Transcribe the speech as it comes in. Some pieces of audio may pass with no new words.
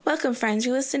Welcome, friends.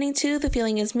 You're listening to The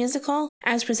Feeling is Musical,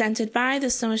 as presented by the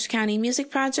Snohomish County Music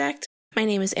Project. My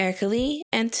name is Erica Lee,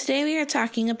 and today we are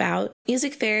talking about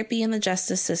music therapy in the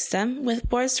justice system with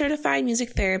board-certified music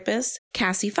therapist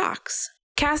Cassie Fox.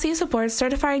 Cassie is a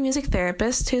board-certified music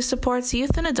therapist who supports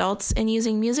youth and adults in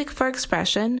using music for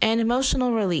expression and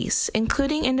emotional release,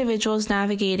 including individuals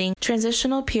navigating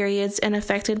transitional periods and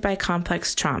affected by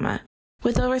complex trauma.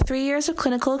 With over 3 years of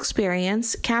clinical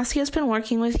experience, Cassie has been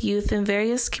working with youth in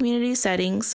various community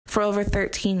settings for over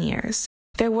 13 years.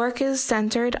 Their work is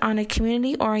centered on a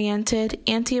community-oriented,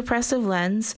 anti-oppressive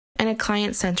lens and a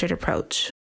client-centered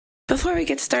approach. Before we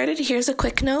get started, here's a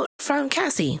quick note from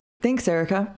Cassie. Thanks,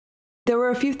 Erica. There were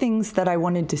a few things that I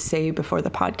wanted to say before the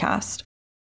podcast.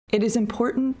 It is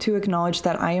important to acknowledge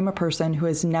that I am a person who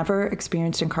has never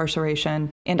experienced incarceration,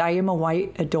 and I am a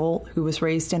white adult who was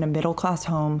raised in a middle-class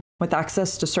home with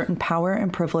access to certain power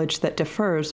and privilege that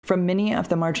differs from many of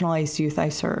the marginalized youth I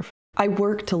serve. I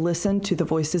work to listen to the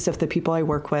voices of the people I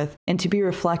work with and to be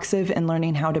reflexive in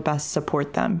learning how to best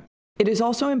support them. It is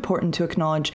also important to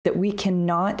acknowledge that we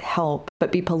cannot help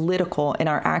but be political in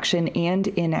our action and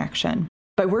inaction.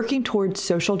 By working towards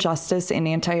social justice and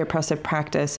anti-oppressive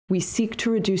practice, we seek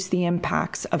to reduce the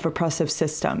impacts of oppressive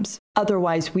systems.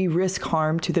 Otherwise, we risk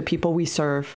harm to the people we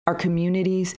serve, our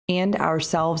communities, and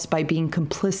ourselves by being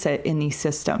complicit in these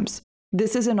systems.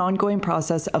 This is an ongoing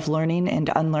process of learning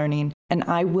and unlearning, and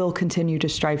I will continue to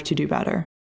strive to do better.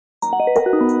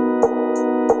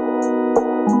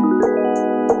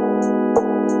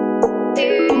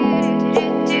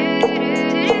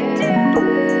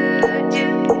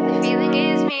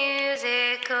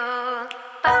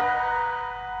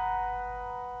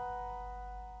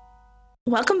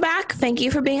 Welcome back. Thank you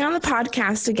for being on the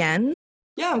podcast again.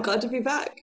 Yeah, I'm glad to be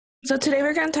back. So today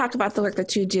we're going to talk about the work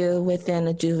that you do within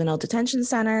a juvenile detention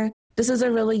center. This is a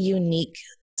really unique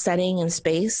setting and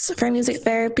space for music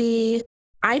therapy.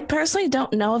 I personally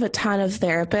don't know of a ton of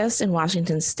therapists in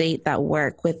Washington State that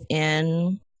work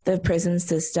within the prison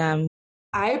system.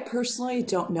 I personally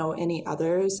don't know any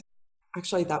others.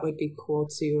 Actually, that would be cool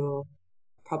to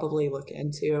probably look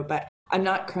into, but I'm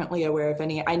not currently aware of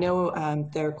any. I know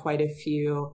there are quite a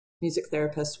few music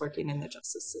therapists working in the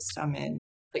justice system in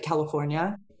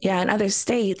California. Yeah, in other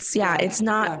states. Yeah, it's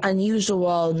not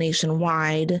unusual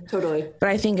nationwide. Totally. But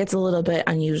I think it's a little bit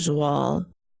unusual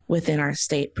within our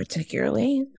state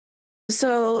particularly.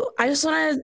 So I just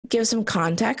want to give some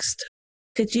context.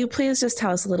 Could you please just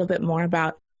tell us a little bit more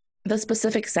about the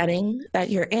specific setting that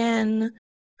you're in?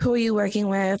 Who are you working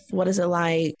with? What is it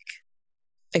like?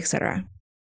 Etc.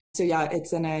 So yeah,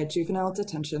 it's in a juvenile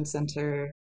detention center.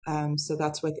 So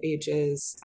that's with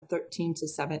ages 13 to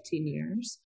 17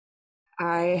 years.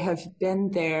 I have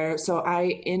been there. So I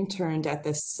interned at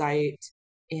this site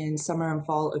in summer and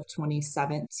fall of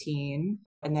 2017.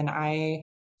 And then I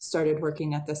started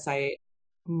working at the site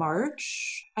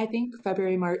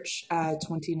February, March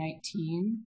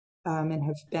 2019, and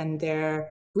have been there.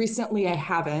 Recently, I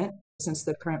haven't since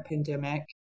the current pandemic.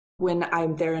 When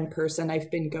I'm there in person,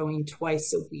 I've been going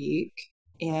twice a week.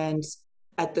 And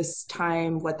at this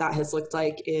time, what that has looked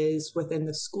like is within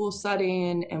the school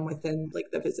setting and within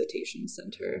the visitation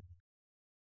center.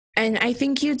 And I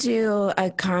think you do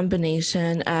a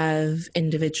combination of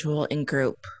individual and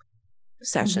group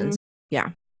sessions. Mm-hmm. Yeah.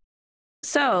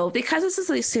 So because this is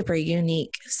a super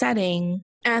unique setting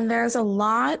and there's a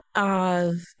lot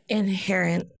of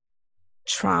inherent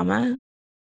trauma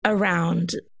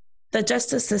around the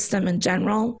justice system in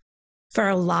general for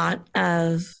a lot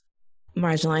of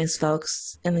marginalized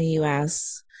folks in the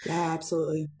U.S. Yeah,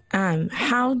 absolutely.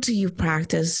 How do you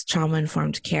practice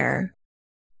trauma-informed care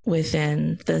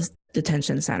within the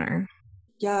detention center?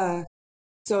 Yeah.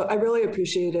 So I really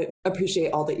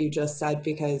appreciate all that you just said,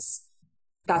 because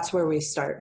that's where we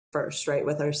start first, right?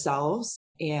 With ourselves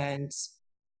and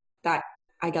that,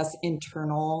 I guess,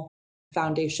 internal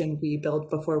foundation we build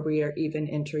before we are even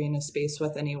entering a space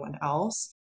with anyone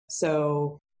else.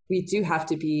 So we do have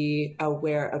to be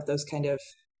aware of those kind of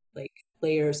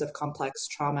layers of complex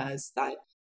traumas that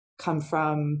come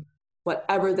from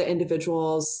whatever the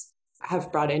individuals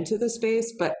have brought into the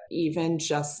space, but even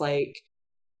just the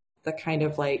kind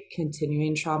of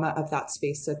continuing trauma of that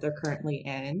space that they're currently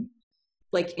in.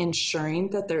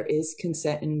 Ensuring that there is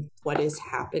consent in what is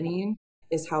happening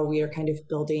is how we are kind of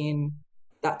building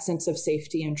that sense of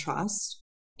safety and trust.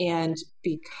 And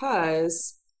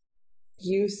because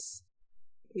youth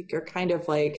are kind of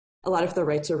a lot of the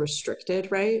rights are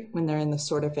restricted, right? When they're in this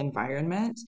sort of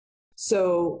environment.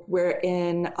 So where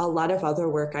in a lot of other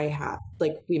work I have,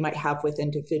 we might have with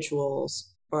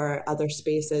individuals or other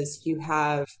spaces, you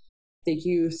have the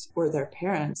youth or their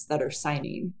parents that are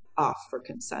signing off for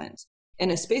consent.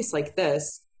 In a space like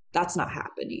this, that's not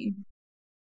happening.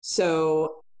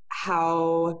 So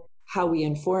how we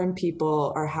inform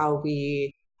people, or how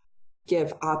we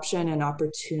give option and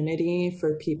opportunity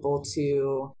for people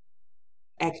to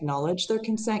acknowledge their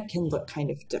consent can look kind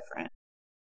of different.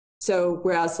 So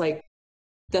whereas like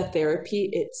the therapy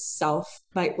itself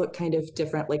might look kind of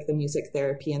different, like the music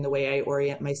therapy and the way I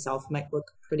orient myself might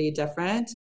look pretty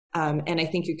different. And I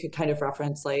think you could kind of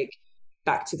reference like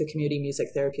back to the community music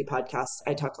therapy podcast.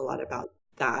 I talk a lot about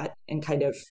that, and kind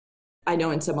of, I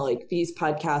know in some of like these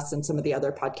podcasts and some of the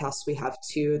other podcasts we have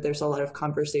too, there's a lot of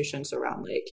conversations around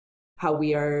like how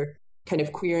we are kind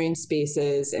of queering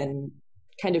spaces and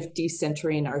kind of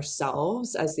decentering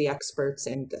ourselves as the experts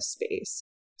in this space.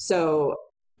 So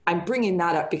I'm bringing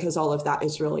that up because all of that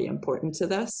is really important to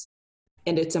this.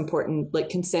 And it's important, like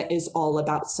consent is all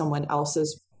about someone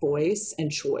else's voice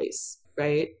and choice,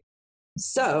 right?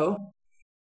 So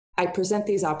I present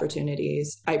these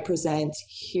opportunities. I present,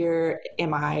 here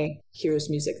am I, here's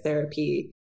music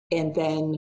therapy. And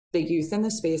then the youth in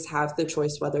the space have the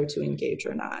choice whether to engage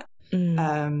or not.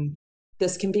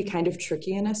 This can be kind of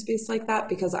tricky in a space like that,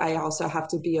 because I also have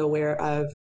to be aware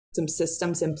of some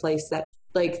systems in place that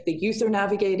like the youth are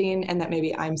navigating, and that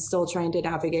maybe I'm still trying to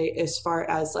navigate, as far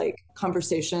as like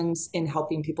conversations in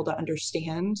helping people to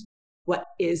understand what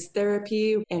is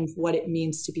therapy and what it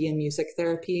means to be in music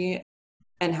therapy,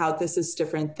 and how this is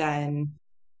different than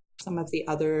some of the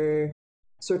other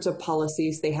sorts of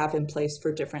policies they have in place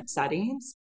for different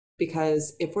settings.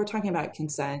 Because if we're talking about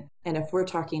consent, and if we're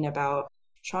talking about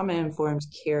trauma-informed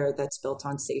care that's built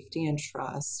on safety and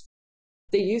trust,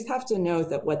 the youth have to know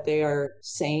that what they are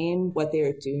saying, what they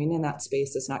are doing in that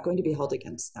space is not going to be held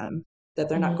against them, that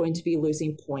they're not going to be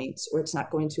losing points, or it's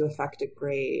not going to affect a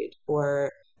grade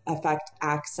or affect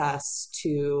access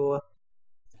to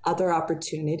other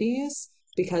opportunities.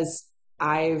 Because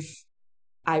I've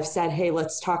said, hey,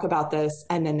 let's talk about this.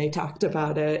 And then they talked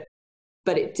about it,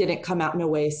 but it didn't come out in a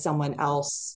way someone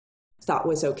else thought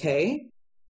was okay.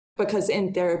 Because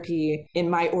in therapy, in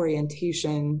my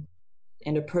orientation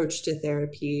and approach to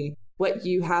therapy, what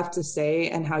you have to say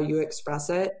and how you express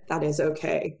it, that is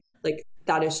okay. Like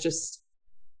that is just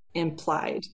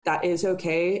implied. That is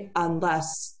okay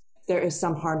unless there is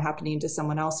some harm happening to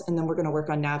someone else. And then we're going to work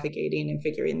on navigating and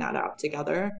figuring that out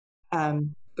together.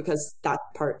 Because that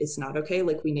part is not okay.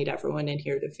 Like we need everyone in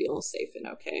here to feel safe and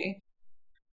okay.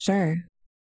 Sure.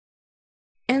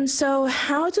 And so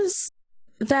how does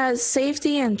that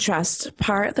safety and trust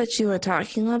part that you were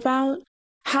talking about,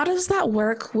 how does that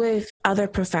work with other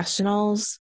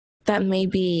professionals that may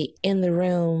be in the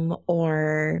room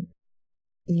or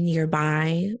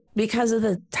nearby because of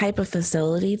the type of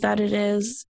facility that it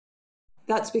is?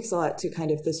 That speaks a lot to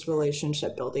kind of this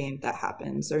relationship building that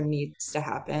happens or needs to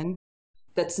happen.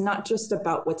 That's not just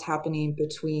about what's happening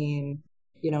between,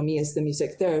 me as the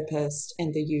music therapist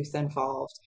and the youth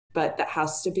involved, but that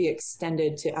has to be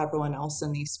extended to everyone else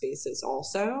in these spaces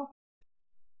also.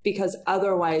 Because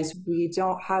otherwise we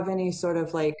don't have any sort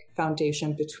of like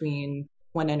foundation between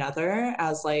one another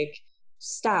as like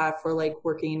staff or like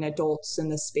working adults in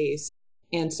the space.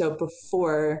 And so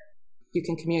before you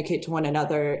can communicate to one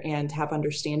another and have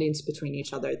understandings between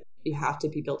each other, you have to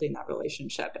be building that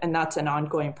relationship. And that's an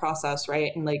ongoing process,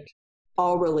 right? And like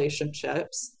all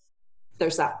relationships,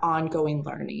 there's that ongoing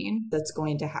learning that's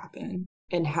going to happen,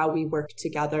 and how we work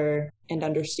together and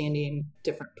understanding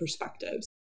different perspectives.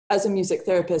 As a music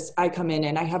therapist, I come in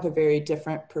and I have a very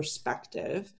different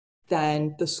perspective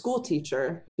than the school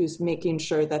teacher who's making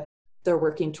sure that they're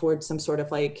working towards some sort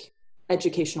of like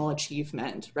educational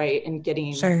achievement, right?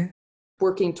 And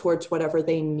working towards whatever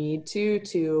they need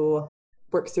to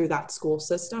work through that school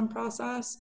system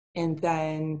process. And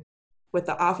then with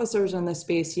the officers in the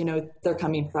space, they're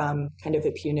coming from kind of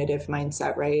a punitive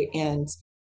mindset, right? And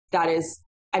that is,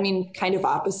 kind of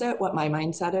opposite what my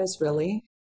mindset is, really.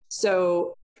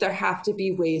 So there have to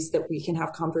be ways that we can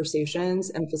have conversations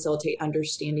and facilitate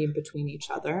understanding between each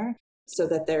other so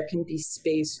that there can be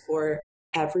space for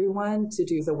everyone to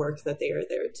do the work that they are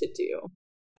there to do.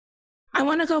 I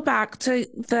want to go back to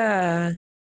the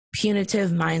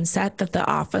punitive mindset that the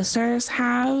officers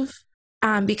have,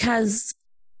 because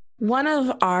one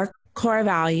of our core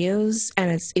values, and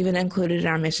it's even included in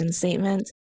our mission statement,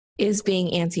 is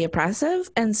being anti-oppressive.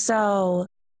 And so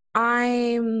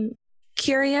I'm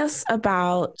curious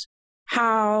about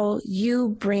how you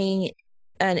bring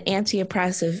an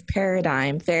anti-oppressive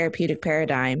paradigm, therapeutic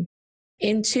paradigm,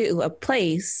 into a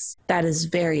place that is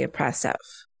very oppressive.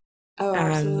 Oh,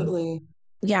 absolutely.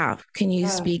 Yeah. Can you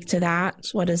speak to that?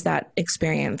 What is that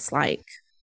experience like?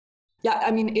 Yeah,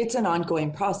 I mean, it's an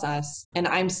ongoing process, and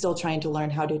I'm still trying to learn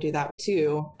how to do that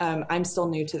too. I'm still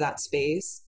new to that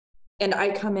space. And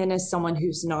I come in as someone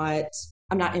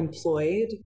I'm not employed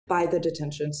by the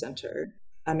detention center.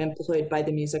 I'm employed by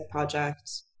the music project.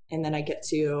 And then I get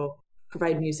to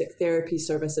provide music therapy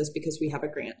services because we have a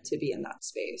grant to be in that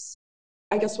space.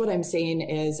 I guess what I'm saying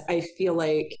is I feel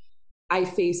like I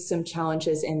face some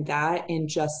challenges in that, and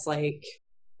just like,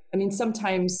 I mean,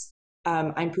 sometimes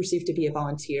I'm perceived to be a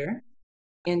volunteer.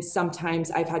 And sometimes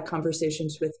I've had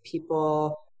conversations with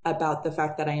people about the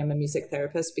fact that I am a music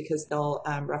therapist because they'll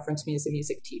reference me as a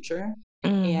music teacher.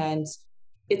 And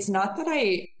it's not that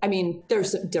I mean,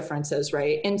 there's differences,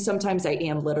 right? And sometimes I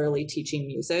am literally teaching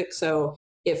music. So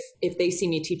if they see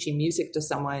me teaching music to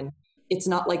someone, it's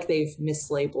not like they've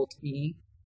mislabeled me.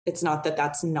 It's not that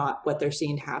that's not what they're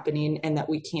seeing happening, and that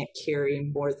we can't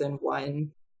carry more than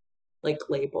one like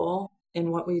label in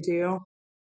what we do.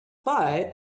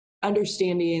 But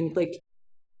understanding like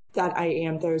that I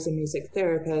am there as a music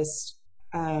therapist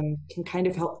can kind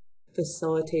of help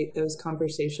facilitate those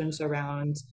conversations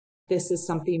around this is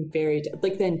something very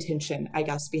like the intention, I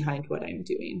guess, behind what I'm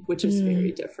doing, which is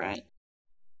very different.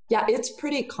 Yeah, it's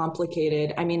pretty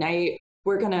complicated. I mean,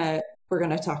 we're gonna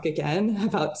talk again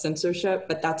about censorship,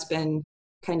 but that's been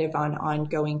kind of an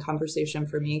ongoing conversation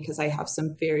for me because I have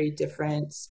some very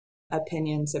different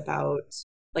opinions about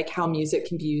like how music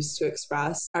can be used to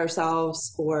express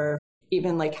ourselves, or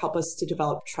even like help us to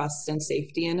develop trust and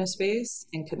safety in a space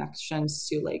and connections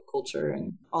to like culture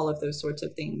and all of those sorts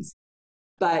of things.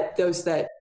 But those that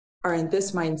are in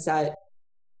this mindset,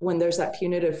 when there's that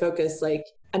punitive focus, like,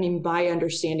 I mean, by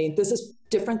understanding this is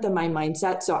different than my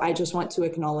mindset. So I just want to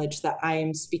acknowledge that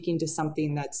I'm speaking to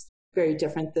something that's very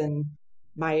different than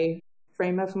my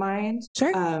frame of mind.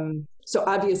 Sure. So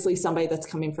obviously somebody that's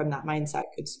coming from that mindset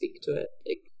could speak to it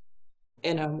like,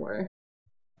 in a more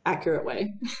accurate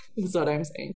way, is what I'm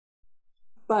saying.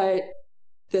 But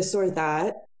this or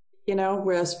that, you know,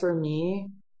 whereas for me,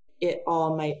 it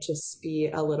all might just be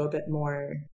a little bit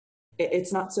more,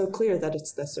 it's not so clear that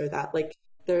it's this or that. Like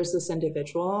there's this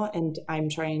individual and I'm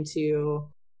trying to,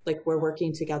 like, we're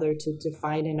working together to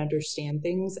define and understand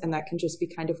things, and that can just be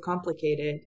kind of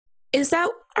complicated.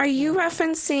 Are you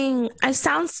referencing, it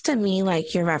sounds to me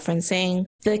like you're referencing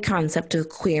the concept of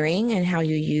queering and how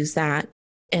you use that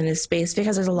in a space,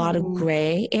 because there's a lot of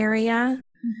gray area.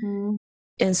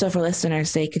 And so for listeners'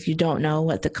 sake, if you don't know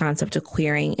what the concept of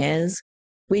queering is,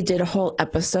 we did a whole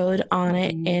episode on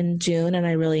it in June, and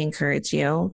I really encourage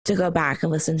you to go back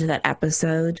and listen to that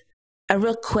episode. A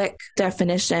real quick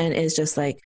definition is just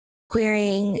like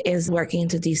queering is working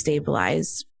to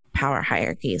destabilize power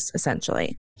hierarchies,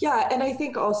 essentially. Yeah. And I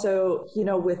think also, you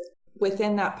know,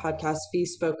 within that podcast, we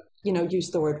spoke, you know,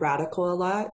 used the word radical a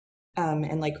lot,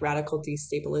 and like radical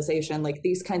destabilization, like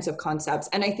these kinds of concepts.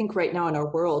 And I think right now in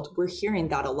our world, we're hearing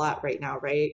that a lot right now,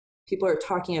 right? People are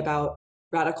talking about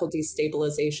radical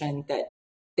destabilization, that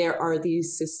there are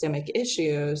these systemic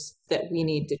issues that we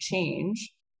need to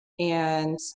change.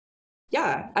 And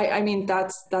yeah, I mean,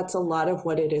 that's a lot of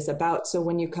what it is about. So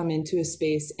when you come into a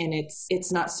space and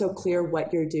it's not so clear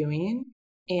what you're doing,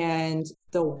 and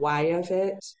the why of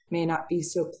it may not be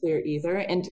so clear either.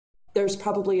 And there's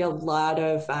probably a lot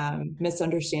of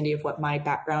misunderstanding of what my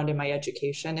background and my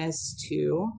education is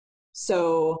too.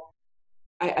 So,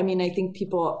 I mean, I think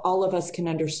all of us can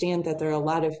understand that there are a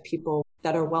lot of people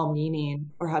that are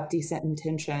well-meaning or have decent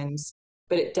intentions,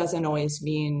 but it doesn't always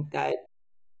mean that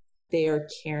they are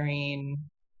carrying,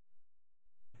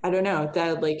 I don't know,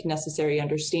 that like necessary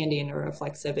understanding or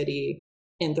reflexivity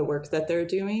in the work that they're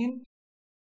doing.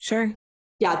 Sure.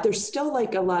 Yeah, there's still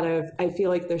like I feel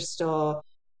like there's still,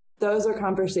 those are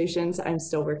conversations I'm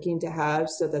still working to have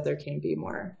so that there can be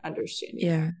more understanding.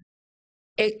 Yeah.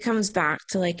 It comes back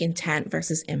to like intent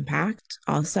versus impact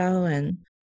also. And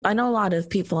I know a lot of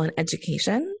people in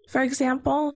education, for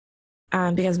example,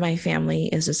 because my family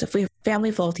is just a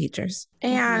family full of teachers.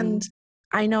 And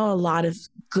I know a lot of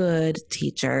good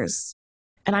teachers,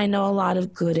 and I know a lot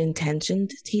of good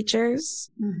intentioned teachers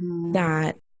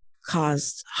that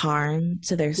caused harm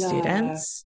to their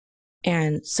students.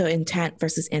 And so intent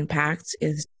versus impact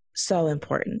is so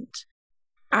important.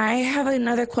 I have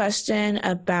another question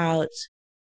about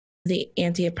the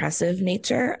anti-oppressive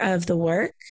nature of the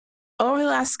work. Over the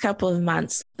last couple of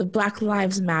months, the Black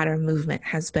Lives Matter movement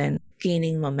has been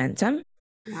gaining momentum.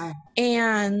 Wow.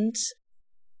 And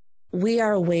we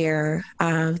are aware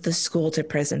of the school to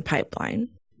prison pipeline.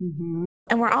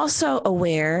 And we're also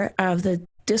aware of the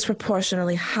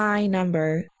disproportionately high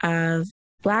number of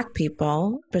Black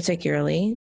people,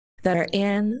 particularly, that are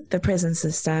in the prison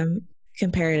system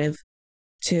comparative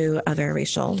to other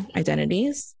racial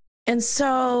identities. And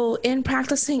so in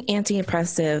practicing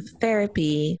anti-oppressive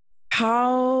therapy,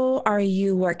 how are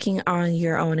you working on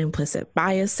your own implicit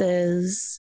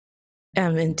biases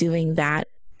and doing that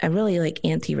and really like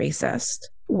anti-racist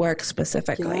work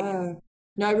specifically? Yeah.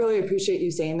 No, I really appreciate you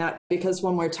saying that, because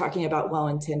when we're talking about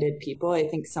well-intended people, I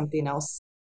think something else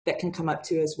that can come up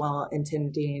too is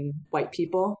well-intending white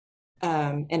people.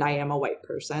 And I am a white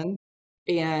person.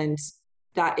 And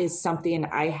that is something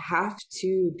I have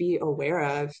to be aware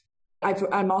of.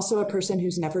 I'm also a person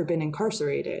who's never been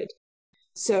incarcerated.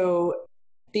 So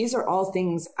these are all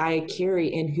things I carry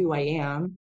in who I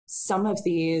am. Some of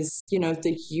these,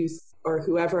 the youth or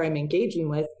whoever I'm engaging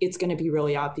with, it's going to be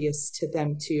really obvious to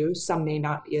them too. Some may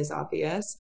not be as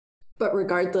obvious. But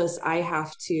regardless, I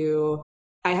have to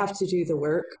do the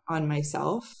work on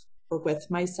myself or with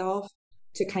myself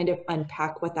to kind of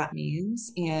unpack what that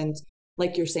means. And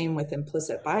like you're saying with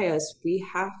implicit bias, we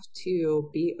have to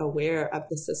be aware of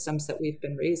the systems that we've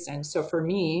been raised in. So for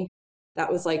me,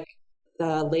 that was like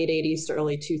the late 80s to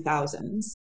early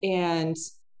 2000s. And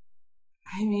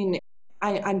I mean,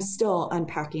 I'm still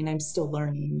unpacking, I'm still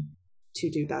learning to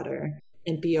do better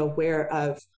and be aware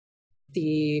of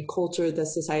the culture, the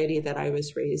society that I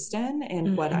was raised in,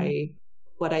 and what I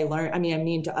learned. I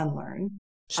mean to unlearn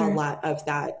a lot of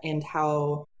that, and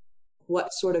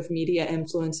what sort of media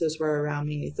influences were around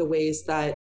me, the ways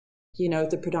that,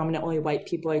 the predominantly white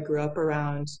people I grew up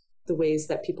around, the ways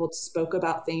that people spoke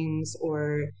about things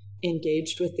or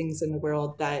engaged with things in the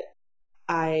world that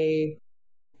I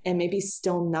am maybe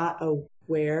still not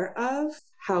aware of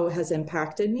how it has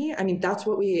impacted me. I mean, that's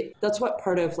what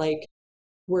part of like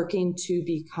working to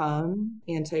become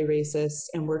anti-racist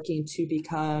and working to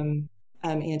become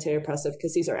anti-oppressive,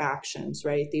 because these are actions,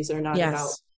 right? These are not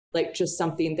about like just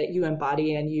something that you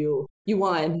embody and you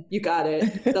won, you got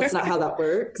it. That's not how that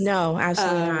works. No,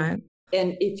 absolutely not.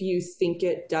 And if you think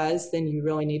it does, then you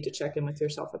really need to check in with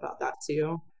yourself about that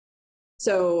too.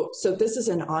 So this is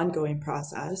an ongoing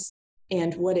process.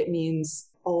 And what it means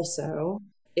also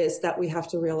is that we have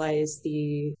to realize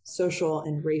the social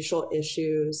and racial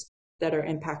issues that are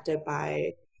impacted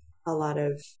by a lot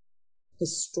of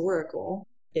historical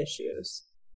issues.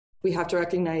 We have to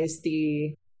recognize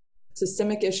the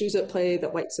systemic issues at play,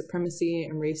 that white supremacy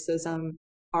and racism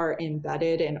are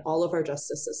embedded in all of our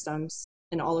justice systems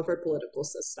and all of our political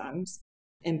systems,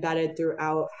 embedded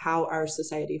throughout how our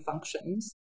society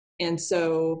functions. And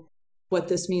so what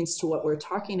this means to what we're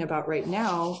talking about right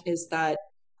now is that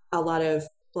a lot of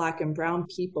Black and brown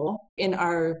people in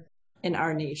our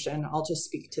nation, I'll just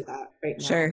speak to that right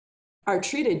now, are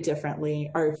treated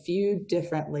differently, are viewed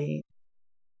differently.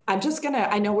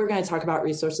 I know we're going to talk about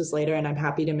resources later, and I'm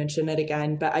happy to mention it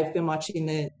again, but I've been watching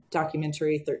the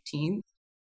documentary 13th,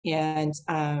 and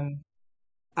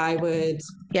I would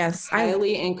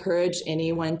highly encourage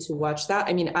anyone to watch that.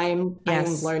 I mean, I'm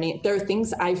learning. There are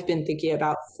things I've been thinking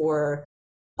about for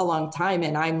a long time,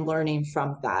 and I'm learning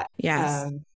from that.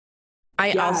 Yes.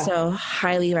 I also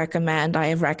highly recommend, I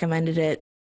have recommended it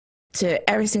to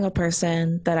every single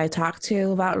person that I talk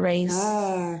to about race.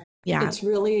 It's a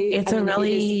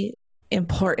really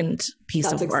important piece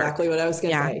of work. That's exactly what I was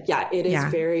going to say. Yeah,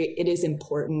 it is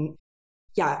important.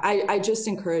 Yeah, I just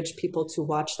encourage people to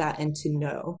watch that and to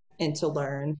know and to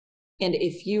learn. And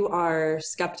if you are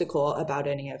skeptical about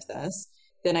any of this,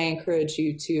 then I encourage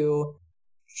you to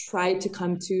try to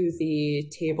come to the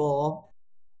table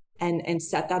and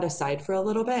set that aside for a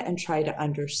little bit and try to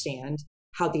understand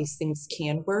how these things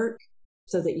can work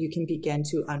so that you can begin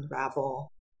to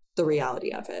unravel the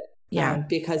reality of it.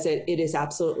 Because it is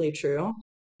absolutely true.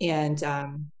 And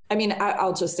I mean,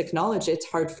 I'll just acknowledge it's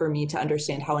hard for me to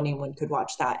understand how anyone could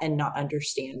watch that and not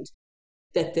understand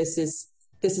that this is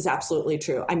absolutely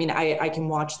true. I mean, I can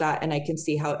watch that and I can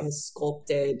see how it has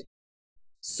sculpted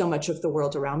so much of the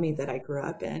world around me that I grew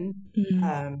up in.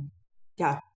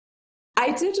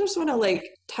 I did just want to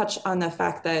touch on the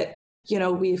fact that,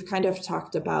 we've kind of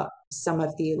talked about some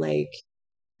of the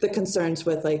the concerns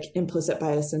with implicit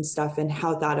bias and stuff and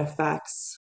how that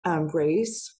affects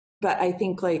race. But I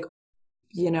think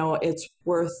it's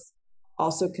worth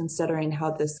also considering how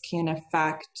this can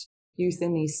affect youth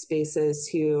in these spaces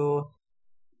who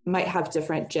might have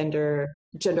different gender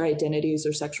identities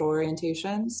or sexual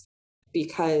orientations,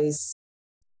 because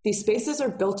these spaces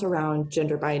are built around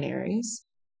gender binaries.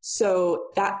 So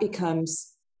that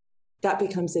becomes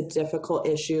a difficult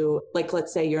issue.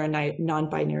 Let's say you're a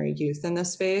non-binary youth in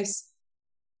this space.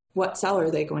 What cell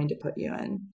are they going to put you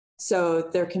in? So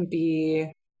there can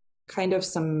be kind of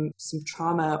some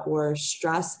trauma or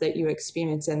stress that you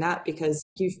experience in that, because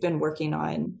you've been working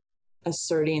on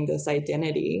asserting this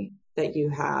identity that you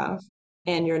have,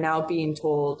 and you're now being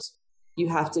told you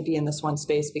have to be in this one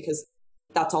space because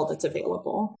that's all that's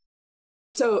available.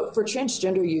 So for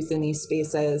transgender youth in these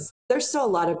spaces, there's still a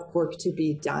lot of work to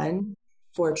be done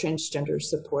for transgender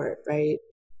support, right?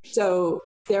 So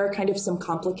there are kind of some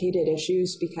complicated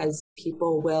issues because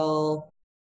people will,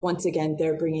 once again,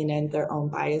 they're bringing in their own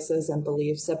biases and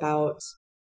beliefs about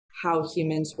how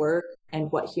humans work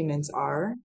and what humans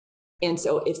are. And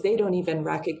so if they don't even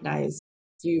recognize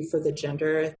you for the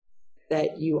gender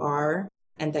that you are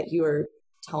and that you are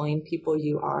telling people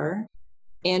you are,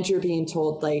 and you're being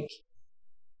told like,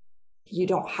 you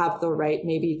don't have the right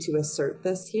maybe to assert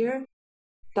this here,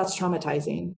 that's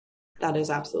traumatizing. That is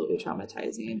absolutely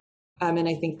traumatizing. And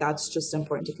I think that's just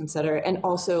important to consider. And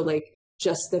also like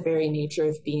just the very nature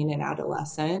of being an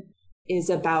adolescent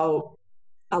is about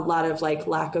a lot of like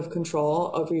lack of control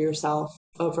over yourself,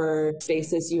 over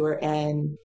spaces you are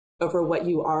in, over what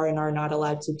you are and are not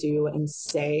allowed to do and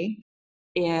say.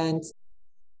 And,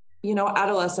 you know,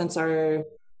 adolescents are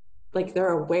like, they're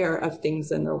aware of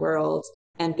things in the world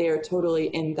and they're totally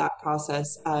in that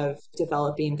process of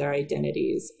developing their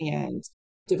identities and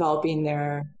developing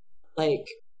their like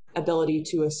ability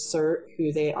to assert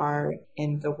who they are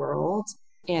in the world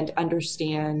and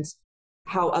understand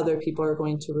how other people are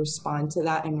going to respond to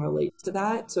that and relate to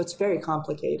that. So it's very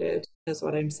complicated, is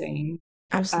what I'm saying.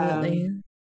 Absolutely.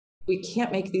 We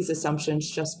can't make these assumptions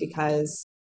just because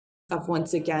of,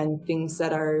 once again, things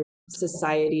that our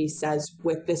society says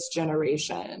with this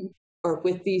generation or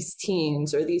with these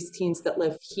teens or these teens that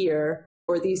live here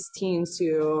or these teens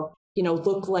who, you know,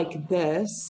 look like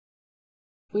this.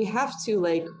 We have to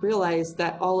like realize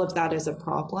that all of that is a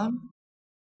problem.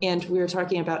 And we're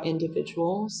talking about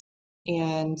individuals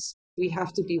and we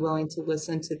have to be willing to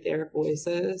listen to their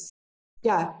voices.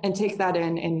 Yeah. And take that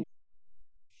in and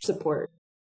support.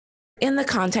 In the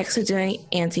context of doing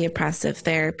anti-oppressive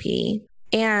therapy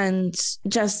and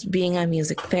just being a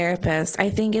music therapist, I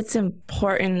think it's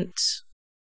important.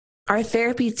 Our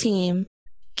therapy team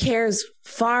cares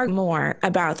far more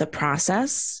about the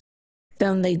process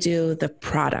than they do the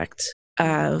product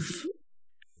of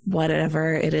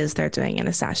whatever it is they're doing in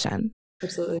a session.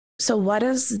 Absolutely. So what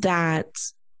is that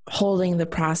holding the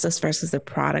process versus the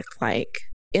product like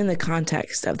in the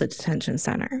context of the detention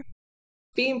center?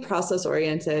 Being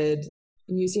process-oriented,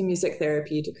 using music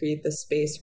therapy to create the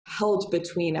space held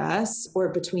between us or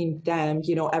between them,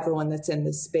 you know, everyone that's in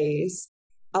the space,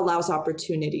 allows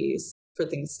opportunities for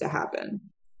things to happen.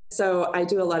 So I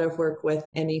do a lot of work with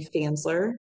Emmy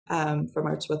Fansler from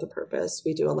Arts with a Purpose.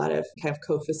 We do a lot of kind of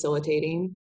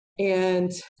co-facilitating.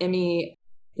 And Emmy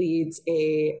leads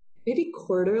maybe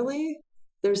quarterly,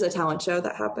 there's a talent show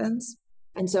that happens.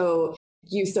 And so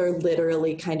youth are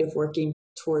literally kind of working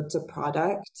towards a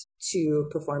product to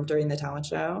perform during the talent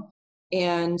show.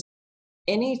 And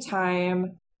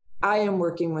anytime I am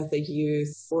working with a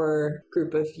youth or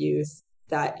group of youth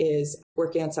that is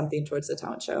working on something towards the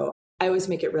talent show, I always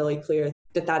make it really clear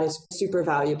that that is super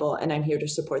valuable and I'm here to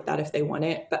support that if they want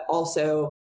it, but also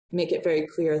make it very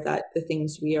clear that the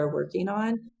things we are working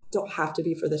on don't have to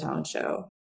be for the talent show.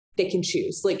 They can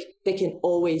choose, like they can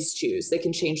always choose. They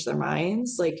can change their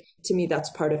minds. Like to me, that's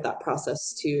part of that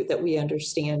process too, that we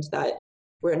understand that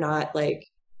we're not like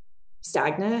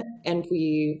stagnant and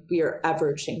we are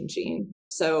ever changing.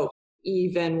 So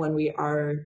even when we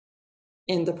are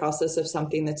in the process of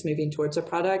something that's moving towards a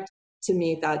product, to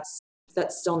me, that's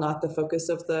still not the focus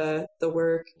of the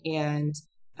work and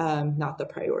not the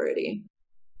priority.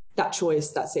 That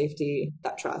choice, that safety,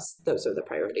 that trust, those are the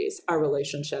priorities. Our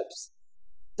relationships,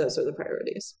 those are the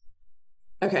priorities.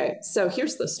 Okay, so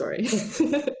here's the story.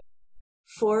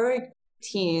 4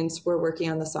 teens were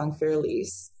working on the song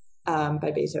Fürlies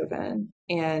by Beethoven,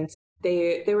 and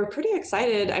they were pretty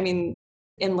excited, I mean,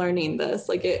 in learning this.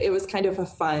 Like it was kind of a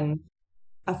fun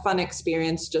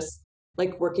experience just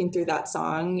like working through that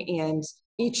song, and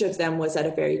each of them was at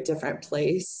a very different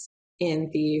place in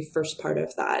the first part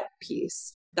of that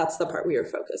piece. That's the part we were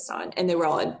focused on. And they were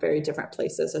all in very different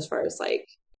places as far as like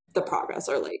the progress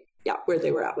or like, yeah, where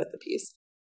they were at with the piece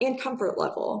and comfort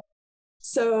level.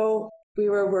 So we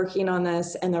were working on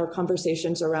this and there were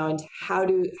conversations around how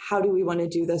do we want to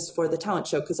do this for the talent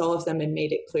show? Because all of them had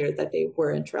made it clear that they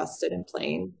were interested in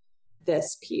playing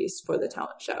this piece for the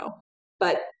talent show.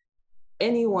 But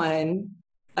anyone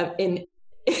in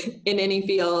any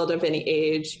field of any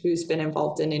age who's been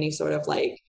involved in any sort of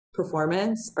like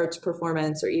arts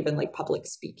performance, or even like public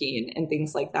speaking and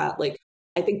things like that, like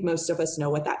I think most of us know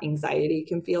what that anxiety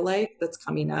can feel like that's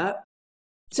coming up.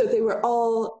 So they were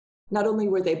all, not only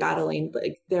were they battling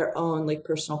like their own like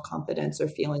personal confidence or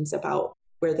feelings about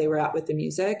where they were at with the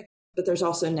music, but there's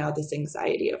also now this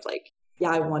anxiety of like,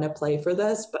 yeah, I want to play for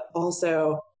this, but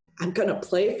also I'm going to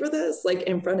play for this, like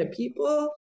in front of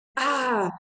people.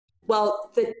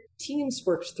 Well, the teams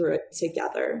worked through it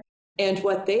together. And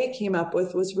what they came up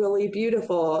with was really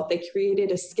beautiful. They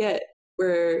created a skit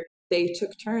where they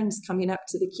took turns coming up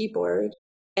to the keyboard,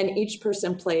 and each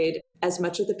person played as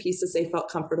much of the piece as they felt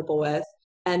comfortable with.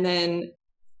 And then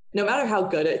no matter how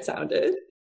good it sounded,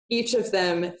 each of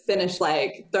them finished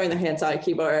like throwing their hands on a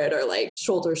keyboard or like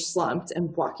shoulders slumped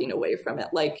and walking away from it,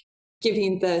 like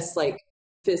giving this like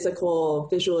physical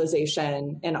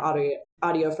visualization and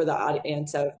audio for the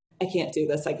audience of, I can't do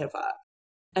this, I give up,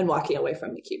 and walking away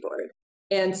from the keyboard.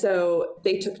 And so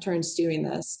they took turns doing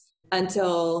this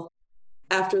until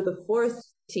after the fourth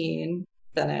team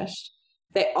finished,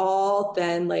 they all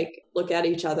then like look at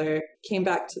each other, came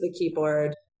back to the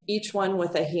keyboard, each one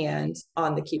with a hand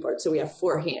on the keyboard. So we have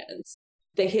 4 hands.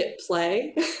 They hit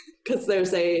play because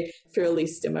there's a Fairly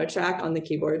Stimo track on the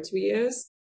keyboards we use.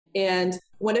 And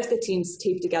one of the teams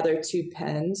taped together 2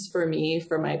 pens for me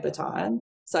for my baton.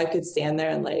 So I could stand there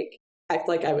and like act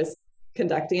like I was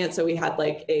conducting it. So we had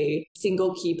like a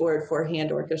single keyboard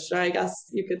 4-hand orchestra, I guess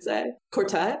you could say,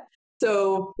 quartet.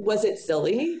 So was it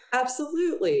silly?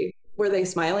 Absolutely. Were they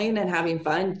smiling and having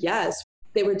fun? Yes.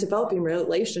 They were developing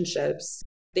relationships.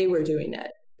 They were doing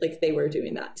it. Like they were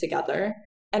doing that together.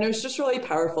 And it was just really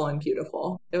powerful and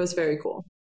beautiful. It was very cool.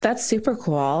 That's super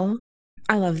cool.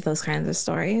 I love those kinds of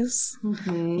stories.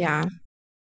 Mm-hmm. Yeah.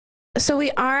 So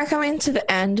we are coming to the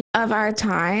end of our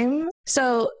time.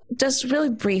 So just really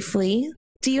briefly,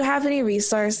 do you have any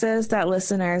resources that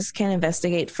listeners can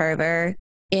investigate further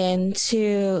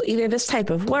into either this type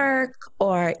of work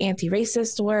or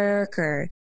anti-racist work, or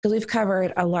because we've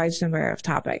covered a large number of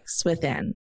topics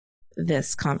within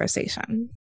this conversation?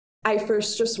 I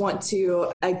first just want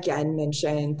to again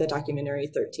mention the documentary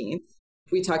 13th.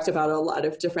 We talked about a lot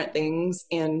of different things,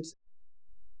 and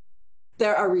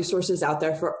there are resources out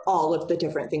there for all of the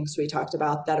different things we talked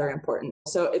about that are important.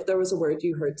 So if there was a word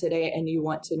you heard today and you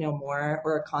want to know more,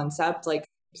 or a concept, like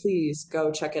please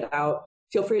go check it out.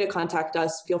 Feel free to contact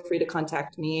us. Feel free to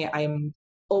contact me. I'm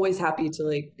always happy to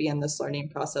like be in this learning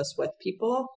process with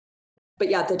people. But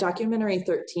yeah, the documentary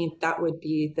 13th, that would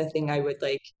be the thing I would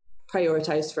like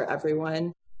prioritize for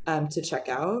everyone to check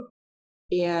out.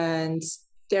 And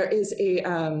there is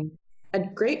a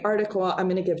great article I'm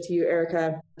going to give to you,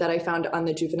 Erica, that I found on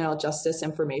the Juvenile Justice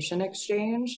Information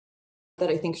Exchange that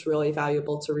I think is really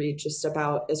valuable to read, just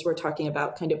about as we're talking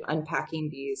about kind of unpacking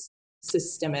these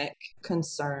systemic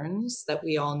concerns that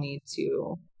we all need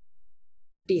to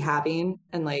be having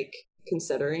and like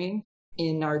considering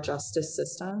in our justice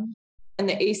system. And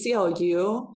the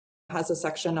ACLU has a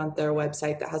section on their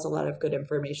website that has a lot of good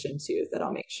information too, that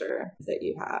I'll make sure that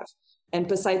you have. And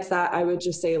besides that, I would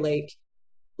just say like,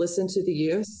 listen to the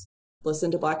youth,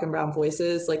 listen to Black and Brown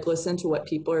voices, like listen to what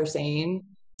people are saying,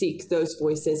 seek those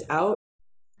voices out.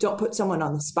 Don't put someone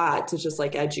on the spot to just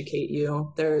like educate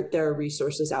you. There are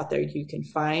resources out there you can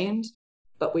find,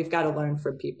 but we've got to learn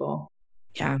from people.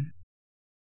 Yeah.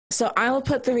 So I will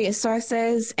put the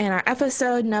resources in our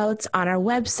episode notes on our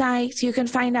website. You can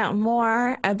find out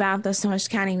more about the Snohomish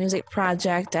County Music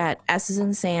Project at S as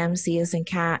in Sam, C as in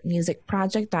Cat,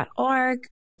 musicproject.org.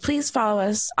 Please follow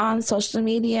us on social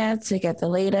media to get the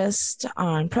latest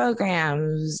on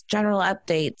programs, general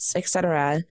updates,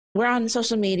 etc. We're on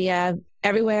social media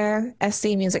everywhere, SC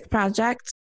Music Project.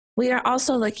 We are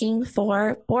also looking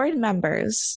for board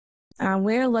members.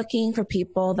 We're looking for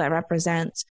people that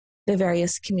represent the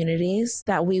various communities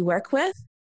that we work with.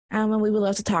 And we would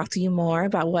love to talk to you more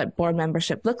about what board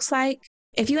membership looks like.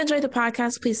 If you enjoyed the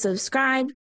podcast, please subscribe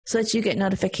so that you get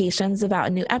notifications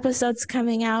about new episodes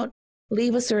coming out.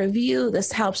 Leave us a review.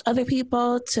 This helps other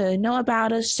people to know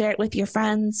about us. Share it with your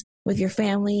friends, with your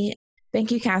family.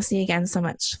 Thank you, Cassie, again so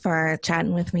much for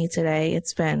chatting with me today.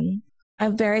 It's been a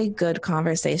very good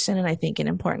conversation, and I think an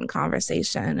important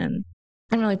conversation. And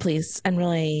I'm really pleased and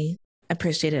really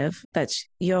appreciative that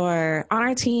you're on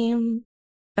our team,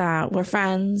 that we're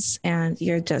friends, and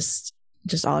you're just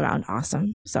all around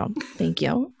awesome. So thank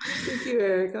you. Thank you,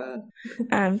 Erica.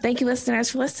 Thank you,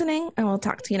 listeners, for listening, and we'll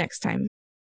talk to you next time.